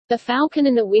The Falcon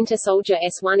and the Winter Soldier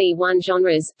S1E1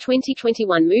 genres,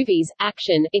 2021 movies,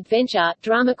 action, adventure,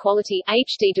 drama quality,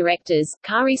 HD directors,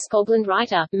 Kari Skogland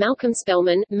writer, Malcolm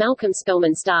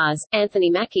Spellman stars, Anthony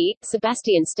Mackie,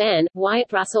 Sebastian Stan,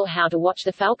 Wyatt Russell. How to watch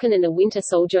The Falcon and the Winter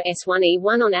Soldier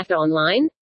S1E1 on Afdah Online?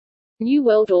 New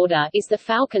World Order is The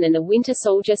Falcon and the Winter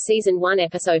Soldier Season 1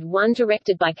 Episode 1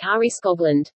 directed by Kari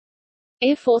Skogland.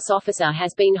 Air Force officer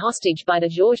has been hostage by the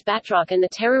George Batroc and the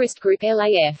terrorist group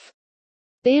LAF.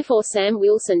 Therefore Sam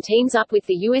Wilson teams up with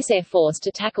the U.S. Air Force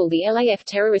to tackle the LAF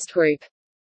terrorist group.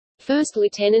 First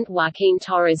Lieutenant Joaquin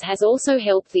Torres has also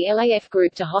helped the LAF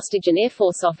group to hostage an Air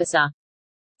Force officer.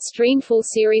 Stream full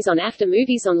series on Afdah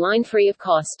Movies Online free of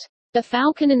cost. The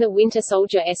Falcon and the Winter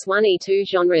Soldier S1E2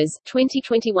 genres,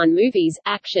 2021 movies,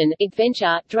 action,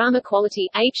 adventure, drama quality,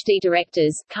 HD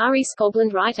directors, Kari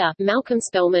Skogland writer, Malcolm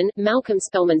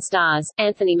Spellman stars,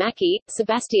 Anthony Mackie,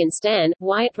 Sebastian Stan,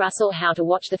 Wyatt Russell. How to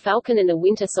watch The Falcon and the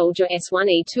Winter Soldier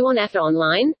S1E2 on Afdah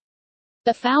Online?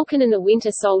 The Falcon and the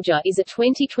Winter Soldier is a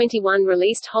 2021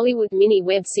 released Hollywood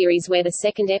mini-web series where the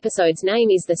second episode's name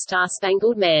is The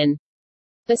Star-Spangled Man.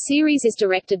 The series is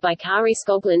directed by Kari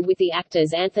Skogland with the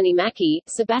actors Anthony Mackie,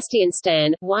 Sebastian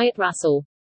Stan, Wyatt Russell.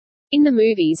 In the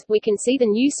movies, we can see the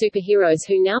new superheroes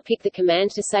who now pick the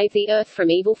command to save the Earth from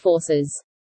evil forces.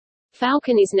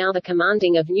 Falcon is now the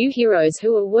commanding of new heroes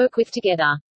who will work with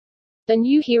together. The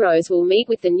new heroes will meet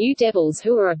with the new devils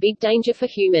who are a big danger for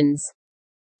humans.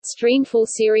 Stream full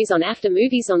series on Afdah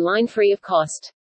Movies Online free of cost.